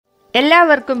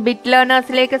എല്ലാവർക്കും ബിറ്റ്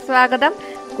ലേണേഴ്സിലേക്ക് സ്വാഗതം.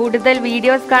 കൂടുതൽ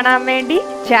വീഡിയോസ് കാണാൻ വേണ്ടി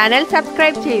ചാനൽ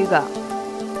സബ്സ്ക്രൈബ് ചെയ്യുക.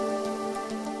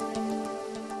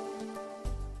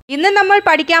 ഇന്ന് നമ്മൾ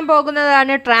പഠിക്കാൻ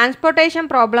പോകുന്നതാണ് ട്രാൻസ്പോർട്ടേഷൻ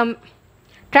പ്രോബ്ലം.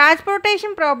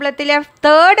 ട്രാൻസ്പോർട്ടേഷൻ പ്രോബ്ലത്തിലെ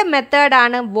തേർഡ്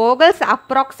മെത്തേഡാണ് വോഗൽസ്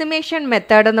അപ്രോക്സിമേഷൻ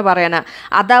മെത്തേഡ് എന്ന് പറയുന്നത്,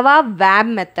 അഥവാ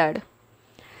വാബ് മെത്തേഡ്.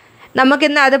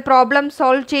 നമുക്കിന്ന് അത് പ്രോബ്ലം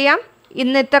സോൾവ് ചെയ്യാം.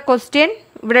 ഇന്നത്തെ ക്വസ്റ്റ്യൻ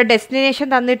ഇവിടെ ഡെസ്റ്റിനേഷൻ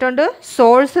തന്നിട്ടുണ്ട്,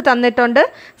 സോഴ്സ് തന്നിട്ടുണ്ട്,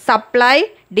 സപ്ലൈ,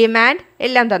 ഡിമാൻഡ്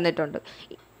എല്ലാം തന്നിട്ടുണ്ട്.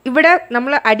 ഇവിടെ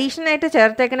നമ്മൾ അഡീഷണലായിട്ട്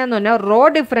ചേർത്തേക്കണമെന്ന് പറഞ്ഞാൽ റോ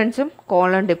ഡിഫറൻസും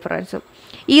കോളൺ ഡിഫറൻസും.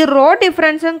 ഈ റോ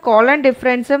ഡിഫറൻസും കോളൺ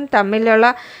ഡിഫറൻസും തമ്മിലുള്ള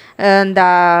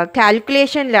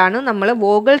കാൽക്കുലേഷനിലാണ് നമ്മൾ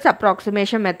വോഗൽസ്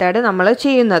അപ്രോക്സിമേഷൻ മെത്തേഡ് നമ്മൾ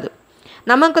ചെയ്യുന്നത്.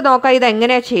 നമുക്ക് നോക്കാം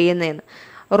ഇതെങ്ങനെയാണ് ചെയ്യുന്നതെന്ന്.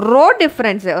 റോ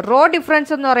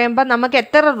ഡിഫറൻസ് എന്ന് പറയുമ്പോൾ നമുക്ക്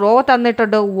എത്ര റോ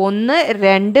തന്നിട്ടുണ്ട്? 1,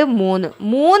 2,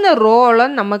 3 റോളം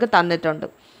നമുക്ക് തന്നിട്ടുണ്ട്.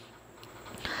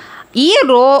 ഈ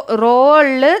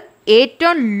റോയിൽ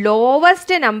ഏറ്റവും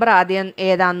ലോവസ്റ്റ് നമ്പർ ആദ്യം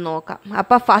ഏതാണെന്ന് നോക്കാം.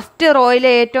 അപ്പോൾ ഫസ്റ്റ്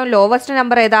റോയിലെ ഏറ്റവും ലോവസ്റ്റ്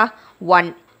നമ്പർ ഏതാ? 1.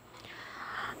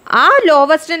 ആ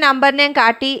ലോവസ്റ്റ് നമ്പറിനെയും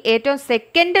കാട്ടി ഏറ്റവും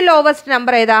സെക്കൻഡ് ലോവസ്റ്റ്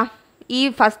നമ്പർ ഏതാ? ഈ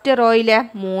ഫസ്റ്റ് റോയിലെ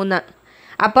 3.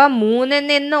 അപ്പോൾ 3-ൽ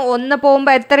നിന്ന് 1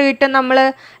 പോകുമ്പോൾ എത്ര കിട്ടും? നമ്മൾ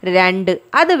 2.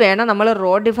 അത് വേണം നമ്മൾ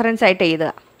റോ ഡിഫറൻസ് ആയിട്ട്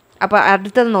എഴുതുക. അപ്പോൾ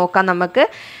അടുത്തത് നോക്കാം. നമുക്ക്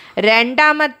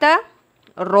രണ്ടാമത്തെ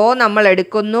റോ നമ്മൾ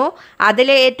എടുക്കുന്നു.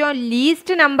 അതിലെ ഏറ്റവും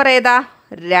ലീസ്റ്റ് നമ്പർ ഏതാ?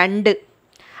 2.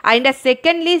 അതിൻ്റെ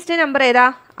സെക്കൻഡ് ലീസ്റ്റ് നമ്പർ ഏതാ?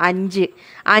 5.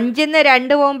 5-ൽ നിന്ന്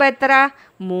 2 പോകുമ്പോൾ എത്ര?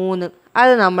 3.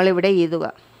 അത് നമ്മളിവിടെ എഴുതുക,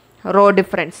 റോ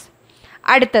ഡിഫറൻസ്.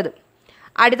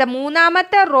 അടുത്ത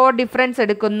മൂന്നാമത്തെ റോ ഡിഫറൻസ്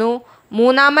എടുക്കുന്നു.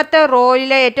 മൂന്നാമത്തെ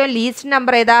റോയിലെ ഏറ്റവും ലീസ്റ്റ്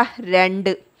നമ്പർ ഏതാ?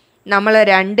 2. നമ്മൾ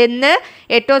 2-ൽ നിന്ന്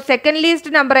ഏറ്റവും സെക്കൻഡ്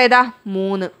ലീസ്റ്റ് നമ്പർ ഏതാ?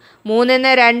 3. 3-ൽ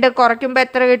നിന്ന് 2 കുറയ്ക്കുമ്പോൾ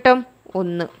എത്ര കിട്ടും?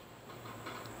 1.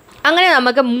 അങ്ങനെ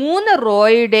നമുക്ക് 3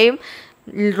 റോയുടെയും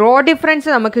റോ ഡിഫറൻസ്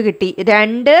നമുക്ക് കിട്ടി.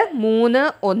 2, 3,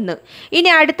 1. ഇനി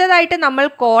അടുത്തതായിട്ട് നമ്മൾ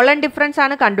കോളൺ ഡിഫറൻസ്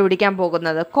ആണ് കണ്ടുപിടിക്കാൻ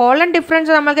പോകുന്നത്. കോളൺ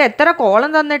ഡിഫറൻസ് നമുക്ക് എത്ര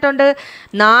കോളം തന്നിട്ടുണ്ട്?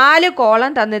 4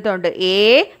 കോളം തന്നിട്ടുണ്ട്. A,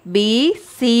 B,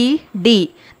 C, D.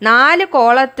 4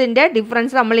 കോളത്തിൻ്റെ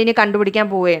difference നമ്മൾ ഇനി കണ്ടുപിടിക്കാൻ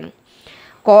പോവുകയാണ്.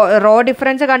 റോ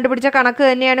ഡിഫറൻസ് കണ്ടുപിടിച്ച കണക്ക്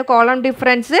തന്നെയാണ് കോളം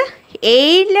ഡിഫറൻസ്.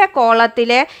 എയിലെ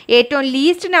കോളത്തിലെ ഏറ്റവും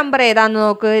ലീസ്റ്റ് നമ്പർ ഏതാണെന്ന്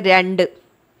നോക്ക്? 2.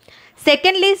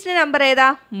 സെക്കൻഡ് ലീസ്റ്റ് നമ്പർ ഏതാ?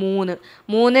 3.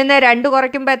 3-ൽ നിന്ന് 2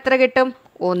 കുറയ്ക്കുമ്പോൾ എത്ര കിട്ടും?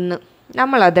 1.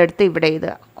 നമ്മളതെടുത്ത് ഇവിടെ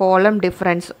എഴുതുക, കോളം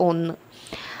ഡിഫറൻസ് 1.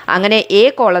 അങ്ങനെ എ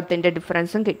കോളത്തിൻ്റെ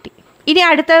ഡിഫറൻസും കിട്ടി. ഇനി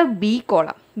അടുത്തത് ബി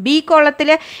കോളം. ബി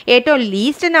കോളത്തിലെ ഏറ്റവും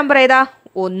ലീസ്റ്റ് നമ്പർ ഏതാ?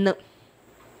 1.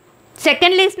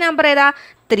 സെക്കൻഡ് ലീസ്റ്റ് നമ്പർ ഏതാ?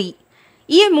 3.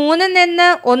 ഈ 3-ൽ നിന്ന്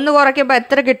 1 കുറയ്ക്കുമ്പോൾ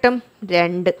എത്ര കിട്ടും?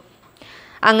 2.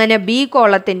 അങ്ങനെ ബി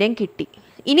കോളത്തിൻ്റെയും കിട്ടി.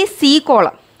 ഇനി സി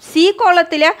കോളം. സി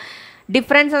കോളത്തിലെ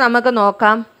ഡിഫറൻസ് നമുക്ക്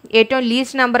നോക്കാം. ഏറ്റവും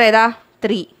ലീസ്റ്റ് നമ്പർ ഏതാ?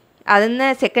 3. അതിൽ നിന്ന്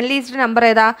സെക്കൻഡ് ലീസ്റ്റ് നമ്പർ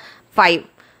ഏതാ? 5.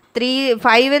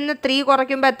 5-ൽ നിന്ന് 3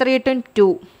 കുറയ്ക്കുമ്പോൾ എത്ര കിട്ടും? 2.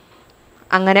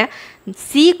 അങ്ങനെ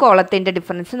സി കോളത്തിൻ്റെ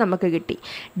ഡിഫറൻസ് നമുക്ക് കിട്ടി.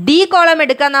 ഡി കോളം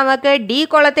എടുക്കാം നമുക്ക്. ഡി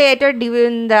കോളത്തെ ഏറ്റവും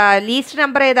ലീസ്റ്റ്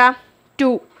നമ്പർ ഏതാ?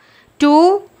 2. 2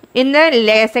 ഇന്ന്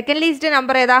സെക്കൻഡ് ലീസ്റ്റ്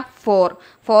നമ്പർ ഏതാ? 4.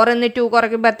 4-ൽ നിന്ന് 2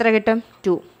 കുറയ്ക്കുമ്പോൾ എത്ര കിട്ടും?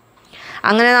 2.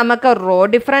 അങ്ങനെ നമുക്ക് റോ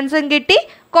ഡിഫറൻസും കിട്ടി,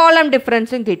 കോളം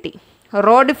ഡിഫറൻസും കിട്ടി.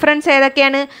 റോ ഡിഫറൻസ്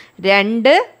ഏതൊക്കെയാണ്?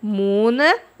 2, 3,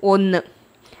 1.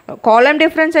 കോളം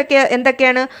ഡിഫറൻസ് ഒക്കെ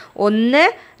എന്തൊക്കെയാണ്? 1,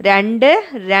 2,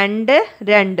 2,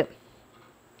 2.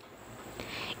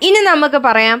 ഇനി നമുക്ക്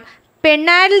പറയാം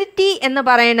പെനാൽറ്റി എന്ന്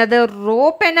പറയുന്നത് റോ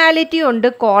പെനാൽറ്റി ഉണ്ട്,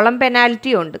 കോളം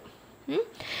പെനാൽറ്റി ഉണ്ട്.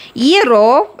 ഈ റോ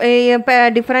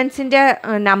ഡിഫറൻസിൻ്റെ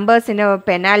നമ്പേഴ്സിൻ്റെ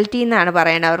പെനാൽറ്റി എന്നാണ്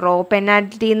പറയുന്നത്. റോ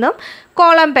പെനാൽറ്റി എന്നും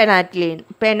കോളം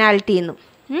പെനാൽറ്റി എന്നും.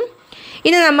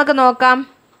 ഇനി നമുക്ക് നോക്കാം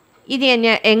ഇത്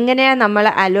എങ്ങനെയാണ് നമ്മൾ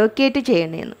അലോക്കേറ്റ്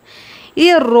ചെയ്യണതെന്ന്. ഈ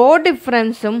റോ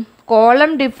ഡിഫറൻസും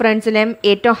കോളം ഡിഫറൻസിലെയും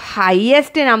ഏറ്റവും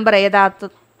ഹയസ്റ്റ് നമ്പർ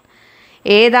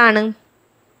ഏതാണ്?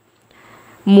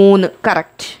 3.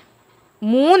 കറക്റ്റ്.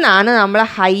 3 നമ്മൾ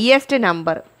ഹയസ്റ്റ്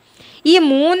നമ്പർ. ഈ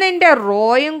 3-ൻ്റെ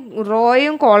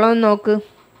റോയും കോളവും നോക്ക്.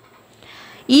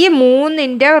 ഈ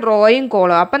 3-ൻ്റെ റോയും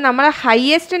കോളവും. അപ്പം നമ്മൾ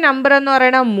ഹയസ്റ്റ് നമ്പർ എന്ന്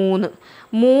പറയുന്നത് 3.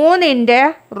 3-ൻ്റെ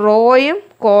റോയും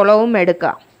കോളവും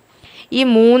എടുക്കുക. ഈ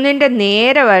 3-ൻ്റെ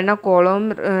നേരെ വരുന്ന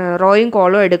റോയും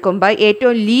കോളവും എടുക്കുമ്പോൾ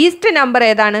ഏറ്റവും ലീസ്റ്റ് നമ്പർ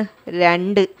ഏതാണ്?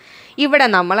 2. ഇവിടെ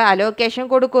നമ്മൾ അലോക്കേഷൻ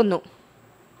കൊടുക്കുന്നു.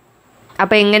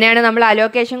 അപ്പോൾ എങ്ങനെയാണ് നമ്മൾ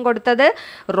അലോക്കേഷൻ കൊടുത്തത്?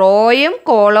 റോയും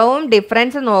കോളവും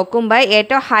ഡിഫറൻസ് നോക്കുമ്പോൾ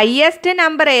ഏറ്റവും ഹയസ്റ്റ്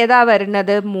നമ്പർ ഏതാ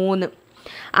വരുന്നത്? 3.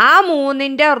 ആ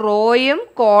 3-ൻ്റെ റോയും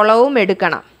കോളവും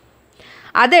എടുക്കണം.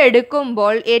 അത്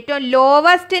എടുക്കുമ്പോൾ ഏറ്റവും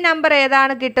ലോവസ്റ്റ് നമ്പർ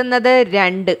ഏതാണ് കിട്ടുന്നത്?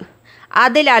 2.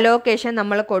 അതിൽ അലോക്കേഷൻ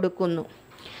നമ്മൾ കൊടുക്കുന്നു.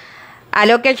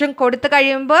 അലോക്കേഷൻ കൊടുത്തു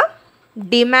കഴിയുമ്പോൾ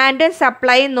ഡിമാൻഡും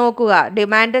സപ്ലൈയും നോക്കുക.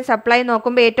 ഡിമാൻഡും സപ്ലൈ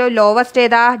നോക്കുമ്പോൾ ഏറ്റവും ലോവസ്റ്റ്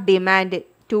ഏതാ? ഡിമാൻഡ്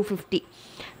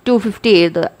 250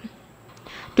 എഴുതുക.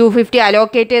 250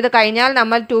 അലോക്കേറ്റ് ചെയ്ത് കഴിഞ്ഞാൽ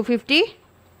നമ്മൾ 250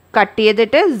 കട്ട്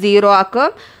ചെയ്തിട്ട് 0 ആക്കും.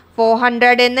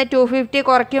 400 എന്ന് 250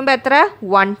 കുറയ്ക്കുമ്പോൾ എത്ര?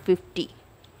 150.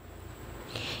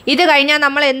 ഇത് കഴിഞ്ഞാൽ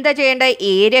നമ്മൾ എന്താ ചെയ്യേണ്ടത്?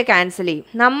 ഏരിയ ക്യാൻസൽ ചെയ്യും.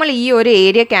 നമ്മൾ ഈ ഒരു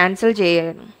ഏരിയ ക്യാൻസൽ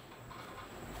ചെയ്യണം.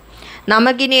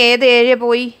 നമുക്കിനി ഏത് ഏരിയ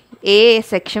പോയി? എ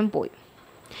സെക്ഷൻ പോയി.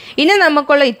 ഇനി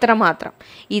നമുക്കുള്ള ഇത്ര മാത്രം.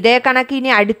 ഇതേ കണക്ക് ഇനി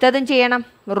അടുത്തതും ചെയ്യണം.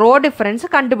 റോ ഡിഫറൻസ്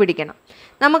കണ്ടുപിടിക്കണം.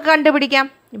 നമുക്ക് കണ്ടുപിടിക്കാം.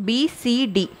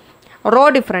 BCD raw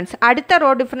difference. അടുത്ത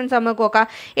റോ ഡിഫറൻസ് നമുക്ക് നോക്കാം.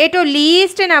 ഏറ്റവും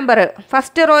ലീസ്റ്റ് നമ്പർ,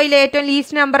 ഫസ്റ്റ് റോയിലെ ഏറ്റവും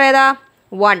ലീസ്റ്റ് നമ്പർ ഏതാ?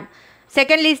 1.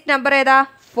 സെക്കൻഡ് ലീസ്റ്റ് നമ്പർ ഏതാ?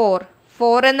 4.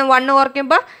 4 എന്ന് 1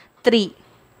 കുറയ്ക്കുമ്പോൾ 3.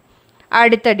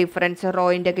 അടുത്ത ഡിഫറൻസ്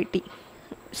റോയിൻ്റെ കിട്ടി.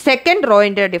 Second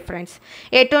റോയിൻ്റെ difference.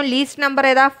 ഏറ്റവും ലീസ്റ്റ് നമ്പർ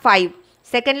ഏതാ? 5.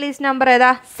 സെക്കൻഡ് ലീസ്റ്റ് നമ്പർ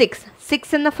ഏതാ? 6.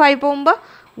 6 എന്ന് 5 പോകുമ്പോൾ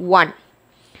 1.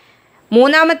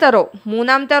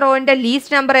 മൂന്നാമത്തെ റോയിൻ്റെ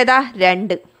ലീസ്റ്റ് നമ്പർ ഏതാ?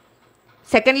 2.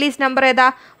 സെക്കൻഡ് ലീസ്റ്റ് നമ്പർ ഏതാ?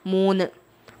 3.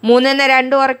 3 എന്ന്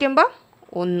 2 കുറയ്ക്കുമ്പോൾ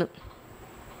 1.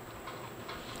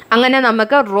 അങ്ങനെ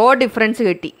നമുക്ക് റോ ഡിഫറൻസ്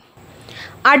കിട്ടി.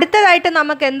 അടുത്തതായിട്ട്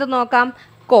നമുക്ക് എന്ത് നോക്കാം?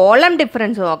 കോളം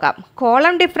ഡിഫറൻസ് നോക്കാം.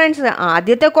 കോളം ഡിഫറൻസ്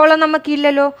ആദ്യത്തെ കോളം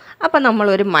നമുക്കില്ലല്ലോ, അപ്പം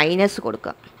നമ്മളൊരു മൈനസ്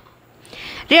കൊടുക്കുക.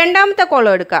 രണ്ടാമത്തെ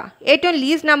കോളം എടുക്കുക. ഏറ്റവും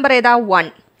ലീസ്റ്റ് നമ്പർ ഏതാ?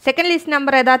 1. സെക്കൻഡ് ലീസ്റ്റ്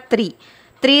നമ്പർ ഏതാ? 3.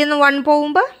 3 എന്ന് 1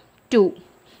 പോകുമ്പോൾ 2.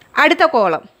 അടുത്ത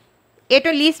കോളം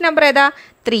ഏറ്റവും ലീസ്റ്റ് നമ്പർ ഏതാ?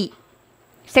 3.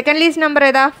 സെക്കൻഡ് ലീസ്റ്റ് നമ്പർ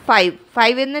ഏതാ? 5.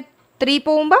 5 എന്ന് 3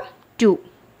 പോകുമ്പോൾ 2.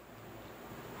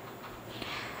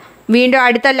 വീണ്ടും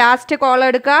അടുത്ത ലാസ്റ്റ് കോളം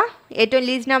എടുക്കുക. ഏറ്റവും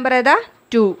ലീസ്റ്റ് നമ്പർ ഏതാ?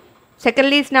 2.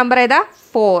 സെക്കൻഡ് ലീസ്റ്റ് നമ്പർ ഏതാ?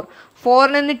 4. 4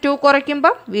 നിന്ന് 2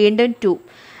 കുറയ്ക്കുമ്പോൾ വീണ്ടും 2.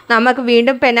 നമുക്ക്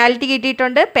വീണ്ടും പെനാൽറ്റി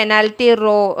കിട്ടിയിട്ടുണ്ട്. പെനാൽറ്റി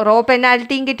റോ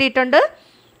പെനാൽറ്റിയും കിട്ടിയിട്ടുണ്ട്,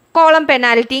 കോളം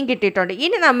പെനാൽറ്റിയും കിട്ടിയിട്ടുണ്ട്.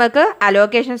 ഇനി നമുക്ക്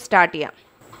അലോക്കേഷൻ സ്റ്റാർട്ട് ചെയ്യാം.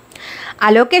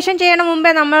 അലോക്കേഷൻ ചെയ്യണ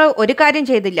മുമ്പേ നമ്മൾ ഒരു കാര്യം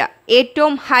ചെയ്തില്ല.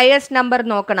 ഏറ്റവും ഹയസ്റ്റ് നമ്പർ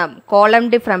നോക്കണം. Column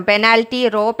difference penalty,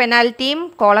 raw പെനാൽറ്റിയും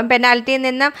column പെനാൽറ്റിയിൽ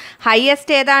നിന്ന്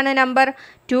ഹയസ്റ്റ് ഏതാണ് നമ്പർ?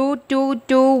 2 2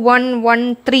 2 1 1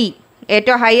 3.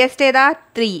 ഏറ്റവും ഹയസ്റ്റ് ഏതാ?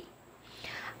 3.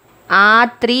 ആ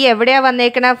 3 എവിടെയാണ്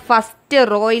വന്നേക്കുന്നത്? ഫസ്റ്റ്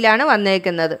റോയിലാണ്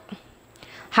വന്നേക്കുന്നത്.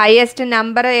 ഹയസ്റ്റ്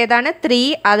നമ്പർ ഏതാണ്? 3.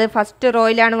 അത് ഫസ്റ്റ്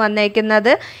റോയിലാണ്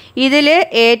വന്നേക്കുന്നത്. ഇതിൽ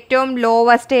ഏറ്റവും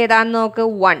ലോവസ്റ്റ് ഏതാണെന്ന് നോക്ക്.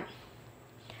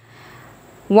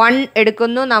 1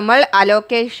 എടുക്കുന്നു. നമ്മൾ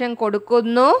അലോക്കേഷൻ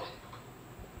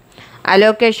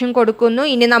കൊടുക്കുന്നു.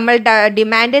 ഇനി നമ്മൾ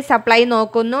ഡിമാൻഡ് സപ്ലൈ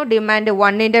നോക്കുന്നു. ഡിമാൻഡ്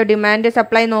 1ൻ്റെ ഡിമാൻഡ്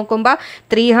സപ്ലൈ നോക്കുമ്പോൾ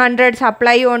 300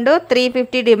 സപ്ലൈയും ഉണ്ട്,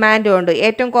 350 ഡിമാൻഡും ഉണ്ട്.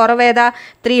 ഏറ്റവും കുറവ് ഏതാ?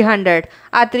 300.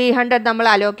 ആ 300 നമ്മൾ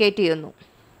അലോക്കേറ്റ് ചെയ്യുന്നു.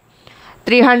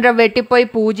 300 വെട്ടിപ്പോയി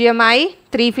 0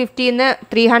 350ന്ന്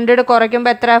 300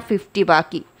 കുറയ്ക്കുമ്പോൾ എത്ര? 50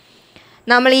 ബാക്കി.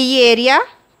 നമ്മൾ ഈ ഏരിയ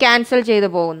ക്യാൻസൽ ചെയ്ത്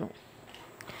പോകുന്നു.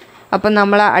 അപ്പം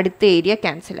നമ്മൾ അടുത്ത ഏരിയ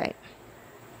ക്യാൻസലായി.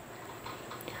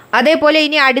 അതേപോലെ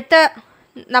ഇനി അടുത്ത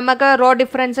നമുക്ക് റോ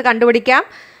ഡിഫറൻസ് കണ്ടുപിടിക്കാം.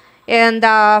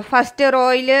 ഫസ്റ്റ്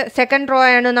റോയിൽ സെക്കൻഡ് റോ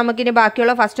ആണ് നമുക്കിനി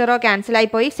ബാക്കിയുള്ള. First row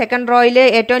ക്യാൻസലായിപ്പോയി. സെക്കൻഡ് റോയിൽ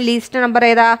ഏറ്റവും ലീസ്റ്റ് നമ്പർ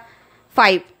ഏതാ?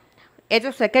 5.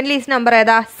 ഏറ്റവും സെക്കൻഡ് ലീസ്റ്റ് നമ്പർ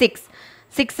ഏതാ? 6.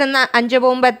 6 എന്ന് 5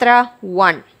 പോകുമ്പോൾ എത്ര?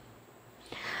 1.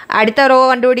 അടുത്ത റോ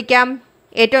കണ്ടുപിടിക്കാം.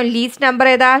 ഏറ്റവും ലീസ്റ്റ് നമ്പർ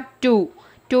ഏതാ? 2.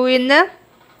 2 ഇന്ന്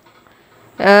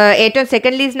ഏറ്റവും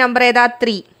സെക്കൻഡ് ലീസ്റ്റ് നമ്പർ ഏതാ?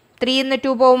 3. 3 ഇന്ന്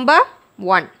 2 പോകുമ്പോൾ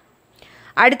 1.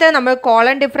 അടുത്തത് നമ്മൾ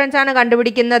കോളം ഡിഫറൻസ് ആണ്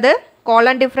കണ്ടുപിടിക്കുന്നത്.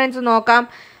 കോളം ഡിഫറൻസ് നോക്കാം.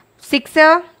 6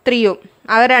 3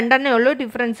 അത് രണ്ടെണ്ണേ ഉള്ളൂ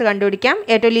ഡിഫറൻസ് കണ്ടുപിടിക്കാം.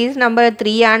 ഏറ്റവും ലീസ്റ്റ് നമ്പർ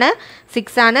 3 ആണ്,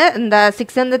 6 ആണ്.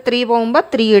 6 എന്ന് 3 പോകുമ്പോൾ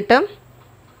 3 കിട്ടും.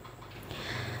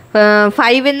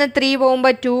 5 എന്ന് 3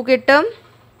 പോകുമ്പോൾ 2 കിട്ടും.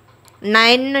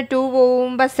 9 എന്ന് 2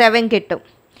 പോകുമ്പോൾ 7 കിട്ടും.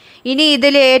 ഇനി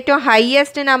ഇതിൽ ഏറ്റവും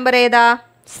ഹയസ്റ്റ് നമ്പർ ഏതാ?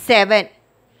 7.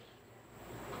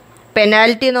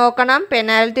 പെനാൽറ്റി നോക്കണം.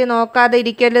 പെനാൽറ്റി നോക്കാതെ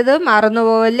ഇരിക്കരുത്,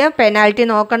 മറന്നുപോകല്. പെനാൽറ്റി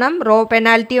നോക്കണം. റോ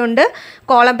പെനാൽറ്റി ഉണ്ട്,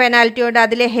 കോളം പെനാൽറ്റി ഉണ്ട്.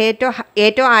 അതിൽ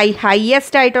ഏറ്റവും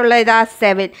ഹയസ്റ്റ് ആയിട്ടുള്ള ഏതാ?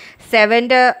 7.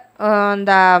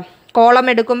 7ൻ്റെ കോളം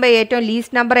എടുക്കുമ്പോൾ ഏറ്റവും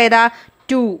ലീസ്റ്റ് നമ്പർ ഏതാ?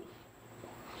 2.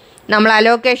 നമ്മൾ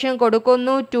അലോക്കേഷൻ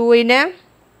കൊടുക്കുന്നു 2ന്.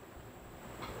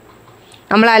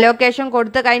 നമ്മൾ അലോക്കേഷൻ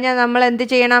കൊടുത്തു കഴിഞ്ഞാൽ നമ്മൾ എന്ത്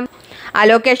ചെയ്യണം?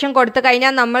 അലോക്കേഷൻ കൊടുത്തു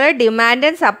കഴിഞ്ഞാൽ നമ്മൾ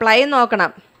ഡിമാൻഡും സപ്ലൈയും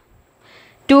നോക്കണം.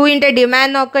 2ൻ്റെ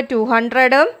ഡിമാൻഡ് നോക്കുക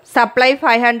 200ഉം സപ്ലൈ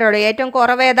 500. ഏറ്റവും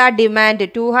കുറവ് ഏതാ? ഡിമാൻഡ്.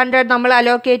 200 നമ്മൾ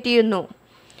അലോക്കേറ്റ് ചെയ്യുന്നു.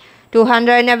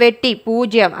 200നെ വെട്ടി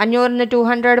 0. 500ന്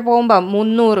 200 പോകുമ്പോൾ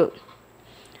 300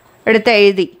 എടുത്ത്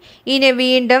എഴുതി. ഇനി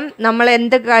വീണ്ടും നമ്മൾ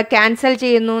എന്ത് ക്യാൻസൽ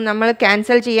ചെയ്യുന്നു? നമ്മൾ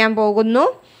ക്യാൻസൽ ചെയ്യാൻ പോകുന്നു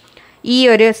ഈ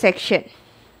ഒരു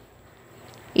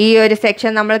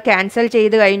സെക്ഷൻ നമ്മൾ ക്യാൻസൽ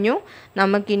ചെയ്ത് കഴിഞ്ഞു.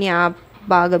 നമുക്കിനി ആ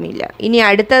ഭാഗമില്ല. ഇനി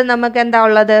അടുത്തത് നമുക്ക് എന്താ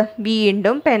ഉള്ളത്?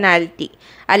 വീണ്ടും പെനാൽറ്റി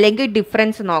അല്ലെങ്കിൽ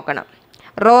ഡിഫറൻസ് നോക്കണം.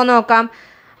 റോ നോക്കാം.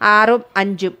 6ഉം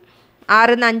 5ഉം.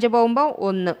 6 നിന്ന് 5 പോകുമ്പോൾ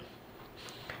 1.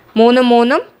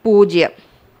 3 3 0.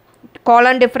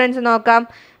 കോളം ഡിഫറൻസ് നോക്കാം.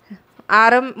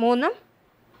 6ഉം 3ഉം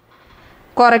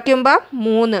കുറയ്ക്കുമ്പോൾ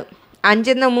 3.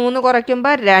 5 3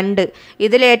 കുറയ്ക്കുമ്പോൾ 2.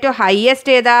 ഇതിലേറ്റവും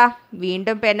ഹയസ്റ്റ് ഏതാ?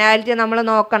 വീണ്ടും പെനാൽറ്റി നമ്മൾ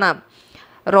നോക്കണം.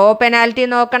 റോ പെനാൽറ്റി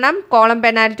നോക്കണം, കോളം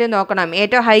പെനാൽറ്റി നോക്കണം.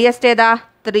 ഏറ്റവും ഹയസ്റ്റ് ഏതാ?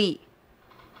 3.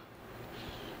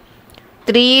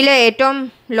 3യിലെ ഏറ്റവും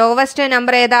ലോവസ്റ്റ്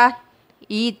നമ്പർ ഏതാ?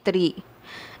 ഈ 3.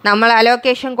 നമ്മൾ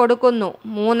അലോക്കേഷൻ കൊടുക്കുന്നു.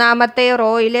 മൂന്നാമത്തെ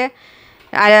റോയിൽ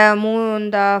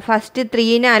ഫസ്റ്റ്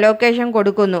 3ന് അലോക്കേഷൻ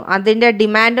കൊടുക്കുന്നു. അതിൻ്റെ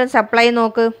ഡിമാൻഡും സപ്ലൈ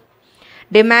നോക്ക്.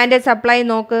 ഡിമാൻഡ് സപ്ലൈ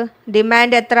നോക്ക്.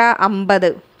 ഡിമാൻഡ് എത്ര?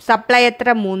 50. സപ്ലൈ എത്ര?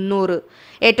 300.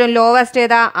 ഏറ്റവും ലോവസ്റ്റ്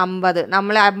ഏതാ? 50.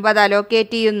 നമ്മൾ 50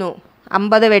 അലോക്കേറ്റ് ചെയ്യുന്നു.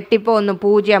 50 വെട്ടിപ്പോന്നു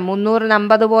 0. 300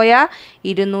 50 പോയാൽ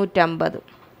 250.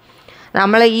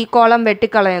 നമ്മൾ ഈ കോളം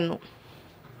വെട്ടിക്കളയുന്നു.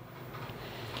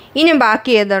 ഇനി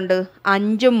ബാക്കി ഏതുണ്ട്?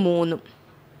 5ഉം 3ഉം.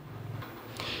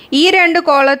 ഈ 2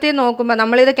 കോളത്തിൽ നോക്കുമ്പോൾ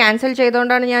നമ്മളിത് ക്യാൻസൽ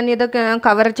ചെയ്തുകൊണ്ടാണ് ഞാൻ ഇത്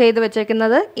കവർ ചെയ്ത്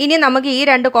വെച്ചേക്കുന്നത്. ഇനി നമുക്ക് ഈ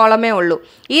 2 കോളമേ ഉള്ളൂ.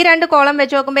 ഈ 2 കോളം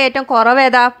വെച്ച് നോക്കുമ്പോൾ ഏറ്റവും കുറവ്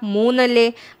ഏതാ? 3 അല്ലേ?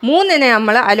 3ന്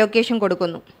നമ്മൾ അലോക്കേഷൻ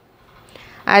കൊടുക്കുന്നു.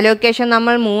 അലോക്കേഷൻ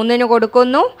നമ്മൾ 3ന്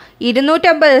കൊടുക്കുന്നു.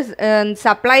 250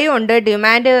 സപ്ലൈയും ഉണ്ട്,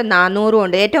 ഡിമാൻഡ് 400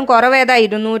 ഉണ്ട്. ഏറ്റവും കുറവ് ഏതാ?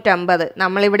 250.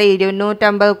 നമ്മളിവിടെ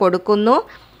 250 കൊടുക്കുന്നു.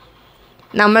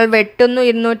 നമ്മൾ വെട്ടുന്നു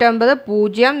 250.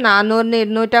 0. 400ന്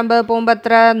 250 പോകുമ്പോൾ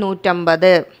എത്ര?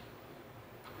 150.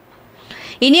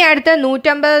 ഇനി അടുത്ത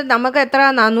 150. നമുക്ക് എത്ര?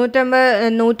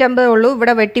 150 ഉള്ളൂ.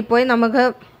 ഇവിടെ വെട്ടിപ്പോയി. നമുക്ക്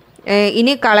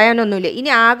ഇനി കളയാനൊന്നുമില്ല.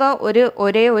 ഇനി ആകെ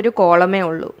ഒരേ ഒരു കോളമേ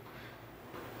ഉള്ളൂ.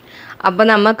 അപ്പോൾ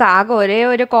നമുക്ക് ആകെ ഒരേ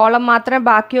ഒരു കോളം മാത്രമേ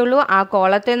ബാക്കിയുള്ളൂ. ആ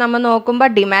കോളത്തെ നമ്മൾ നോക്കുമ്പോൾ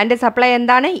ഡിമാൻഡ് സപ്ലൈ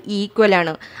എന്താണ്?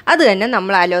 ഈക്വലാണ്. അത് തന്നെ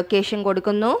നമ്മൾ അലോക്കേഷൻ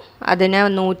കൊടുക്കുന്നു. അതിന്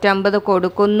 150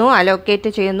 കൊടുക്കുന്നു, അലോക്കേറ്റ്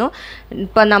ചെയ്യുന്നു.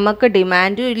 ഇപ്പം നമുക്ക്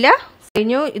ഡിമാൻഡും ഇല്ല,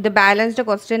 കഴിഞ്ഞു. ഇത് ബാലൻസ്ഡ്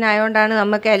ക്വസ്റ്റ്യൻ ആയതുകൊണ്ടാണ്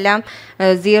നമുക്ക് എല്ലാം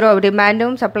 0,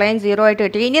 ഡിമാൻഡും സപ്ലൈയും 0 ആയിട്ട്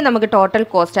കിട്ടി. ഇനി നമുക്ക് ടോട്ടൽ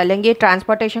കോസ്റ്റ് അല്ലെങ്കിൽ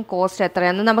ട്രാൻസ്പോർട്ടേഷൻ കോസ്റ്റ്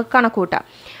എത്രയാണെന്ന് നമുക്ക് കണക്കൂട്ടാം.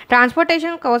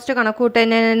 ട്രാൻസ്പോർട്ടേഷൻ കോസ്റ്റ്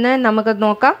കണക്കൂട്ടുന്നതിന് നമുക്ക്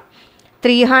നോക്കാം.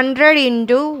 300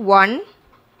 × 1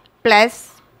 plus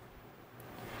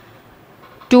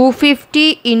 250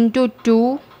 × 2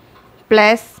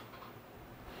 plus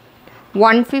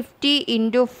 150 ×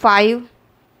 5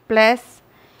 plus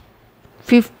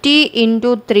 50 ×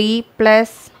 3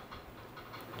 plus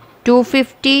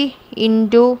 250 ×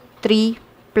 3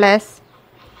 plus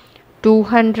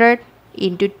 200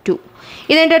 × 2.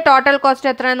 ഇതിൻ്റെ ടോട്ടൽ കോസ്റ്റ്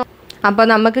എത്രയാണ്? അപ്പോൾ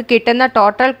നമുക്ക് കിട്ടുന്ന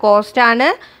ടോട്ടൽ കോസ്റ്റാണ്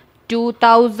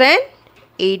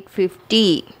 2850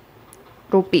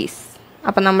 rupees.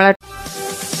 അപ്പോൾ നമ്മൾ